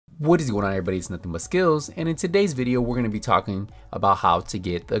What is going on, everybody? It's Nothing But Skills, and in today's video we're going to be talking about how to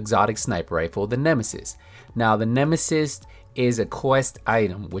get the exotic sniper rifle, the Nemesis. Now the Nemesis is a quest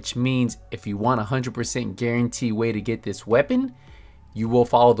item, which means if you want a 100% guarantee way to get this weapon, you will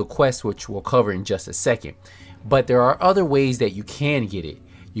follow the quest, which we'll cover in just a second. But there are other ways that you can get it.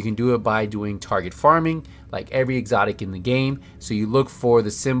 You can do it by doing target farming, like every exotic in the game. So you look for the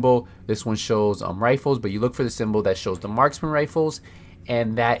symbol. This one shows rifles, but you look for the symbol that shows the marksman rifles,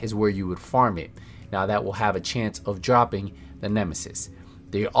 and that is where you would farm it. Now that will have a chance of dropping the Nemesis.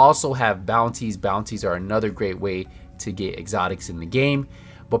 They also have bounties. Bounties are another great way to get exotics in the game,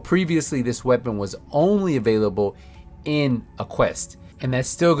 but previously this weapon was only available in a quest, and that's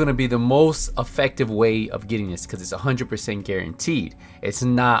still going to be the most effective way of getting this because it's 100% guaranteed. It's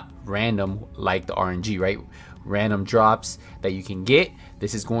not random like the RNG, right? Random drops that you can get.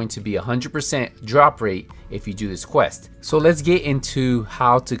 This is going to be 100% drop rate if you do this quest. So let's get into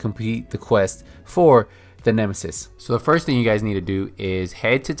how to complete the quest for the Nemesis. So the first thing you guys need to do is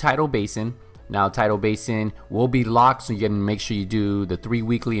head to Tidal Basin. Now Tidal Basin will be locked, so you're gonna make sure you do the 3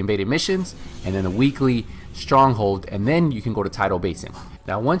 weekly invaded missions and then the weekly stronghold, and then you can go to Tidal Basin.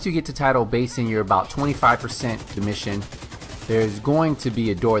 Now once you get to Tidal Basin, you're about 25% the mission. There's going to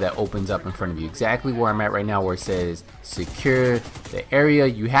be a door that opens up in front of you, exactly where I'm at right now, where it says secure the area.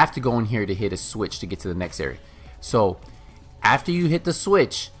 You have to go in here to hit a switch to get to the next area. So after you hit the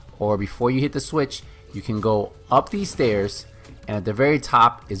switch, or before you hit the switch, you can go up these stairs, and at the very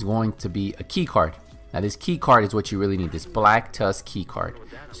top is going to be a key card. Now this key card is what you really need, this black tusk key card.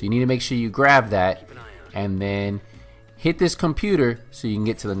 So you need to make sure you grab that and then hit this computer so you can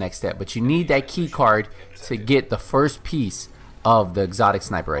get to the next step. But you need that key card to get the first piece of the exotic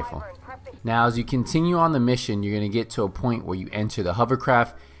sniper rifle. Now as you continue on the mission, you're going to get to a point where you enter the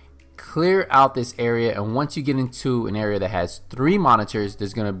hovercraft, clear out this area, and once you get into an area that has 3 monitors,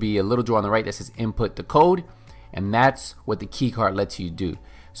 there's going to be a little door on the right that says input the code, and that's what the key card lets you do.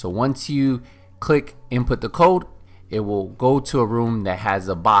 So once you click input the code, it will go to a room that has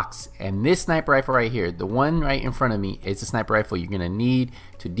a box, and this sniper rifle right here, the one right in front of me, is the sniper rifle you're going to need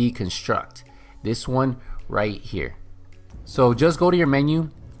to deconstruct. This one right here. So just go to your menu,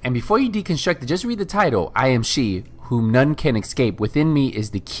 and before you deconstruct it, just read the title. I am she whom none can escape. Within me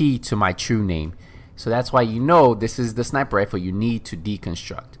is the key to my true name. So that's why you know this is the sniper rifle you need to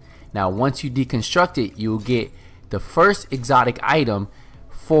deconstruct. Now once you deconstruct it, you'll get the first exotic item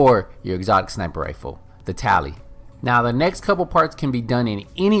for your exotic sniper rifle, the tally. Now the next couple parts can be done in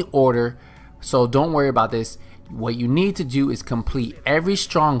any order, so don't worry about this. What you need to do is complete every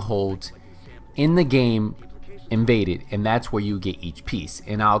stronghold in the game invaded, and that's where you get each piece,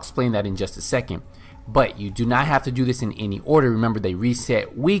 and I'll explain that in just a second. But you do not have to do this in any order. Remember, they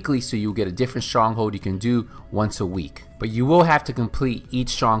reset weekly, so you'll get a different stronghold you can do once a week. But you will have to complete each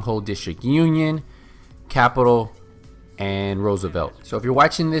stronghold: District Union, Capital, and Roosevelt. So if you're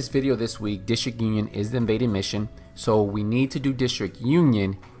watching this video this week, District Union is the invaded mission, so we need to do District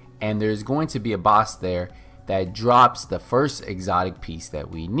Union, and there's going to be a boss there that drops the first exotic piece that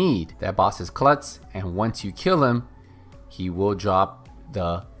we need. That boss is Klutz, and once you kill him, he will drop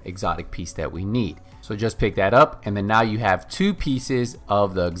the exotic piece that we need. So just pick that up, and then now you have 2 pieces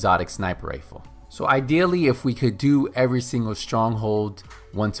of the exotic sniper rifle. So ideally, if we could do every single stronghold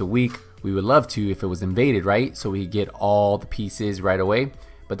once a week, we would love to if it was invaded, right? So we get all the pieces right away,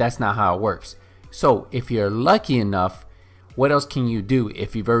 but that's not how it works. So if you're lucky enough, what else can you do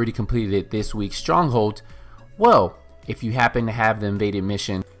if you've already completed this week's stronghold? Well, if you happen to have the invaded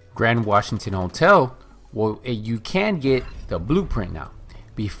mission Grand Washington Hotel, well, you can get the blueprint now.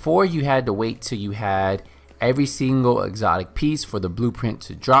 Before, you had to wait till you had every single exotic piece for the blueprint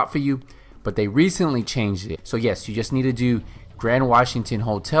to drop for you, but they recently changed it. So yes, you just need to do Grand Washington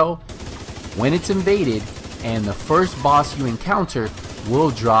Hotel when it's invaded, and the first boss you encounter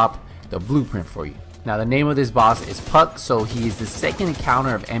will drop the blueprint for you. Now the name of this boss is Puck, so he is the second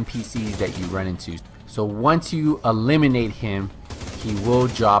encounter of NPCs that you run into. So once you eliminate him, he will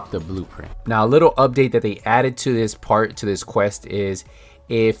drop the blueprint. Now a little update that they added to this part, to this quest, is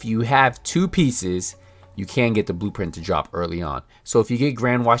if you have 2 pieces, you can get the blueprint to drop early on. So if you get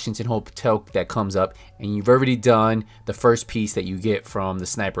Grand Washington Hotel that comes up and you've already done the first piece that you get from the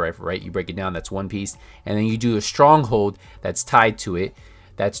sniper rifle, right? You break it down, that's 1 piece, and then you do a stronghold that's tied to it,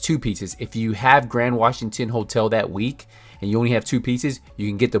 that's 2 pieces. If you have Grand Washington Hotel that week and you only have 2 pieces, you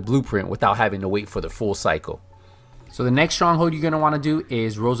can get the blueprint without having to wait for the full cycle. So the next stronghold you're going to want to do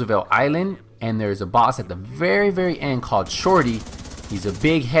is Roosevelt Island, and there's a boss at the very end called Shorty. He's a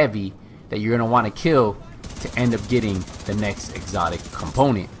big heavy that you're going to want to kill to end up getting the next exotic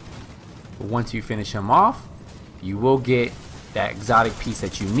component. But once you finish him off, you will get that exotic piece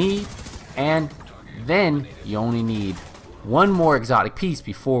that you need, and then you only need one more exotic piece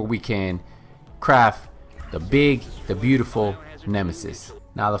before we can craft the big, the beautiful Nemesis.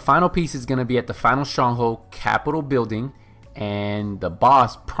 Now the final piece is going to be at the final stronghold Capitol building, and the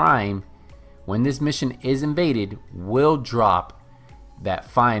boss Prime, when this mission is invaded, will drop that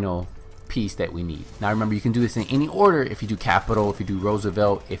final piece that we need. Now remember, you can do this in any order. If you do Capitol, if you do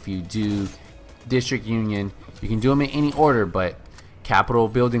Roosevelt, if you do District Union, you can do them in any order, but Capitol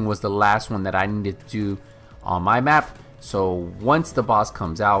building was the last one that I needed to do on my map. So once the boss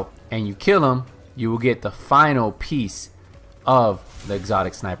comes out and you kill him, you will get the final piece of the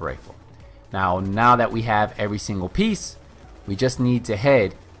exotic sniper rifle. Now that we have every single piece, we just need to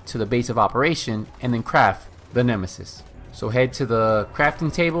head to the base of operation and then craft the Nemesis. So head to the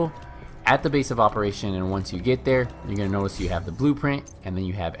crafting table at the base of operation, and once you get there, you're gonna notice you have the blueprint, and then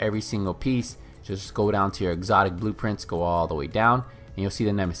you have every single piece. Just go down to your exotic blueprints, go all the way down, and you'll see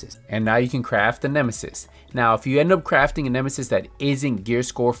the Nemesis. And now you can craft the Nemesis. Now if you end up crafting a Nemesis that isn't gear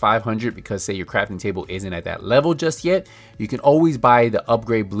score 500 because say your crafting table isn't at that level just yet, you can always buy the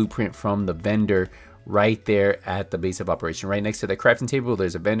upgrade blueprint from the vendor right there at the base of operation. Right next to the crafting table,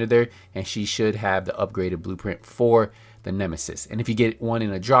 there's a vendor there, and she should have the upgraded blueprint for the Nemesis. And if you get one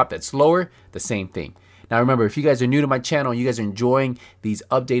in a drop that's lower, the same thing. Now remember, if you guys are new to my channel, you guys are enjoying these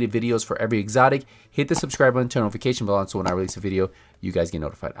updated videos for every exotic, hit the subscribe button, turn notification bell on, so when I release a video, you guys get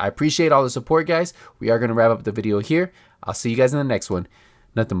notified. I appreciate all the support, guys. We are going to wrap up the video here. I'll see you guys in the next one.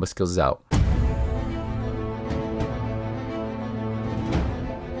 Nothing but skills is out.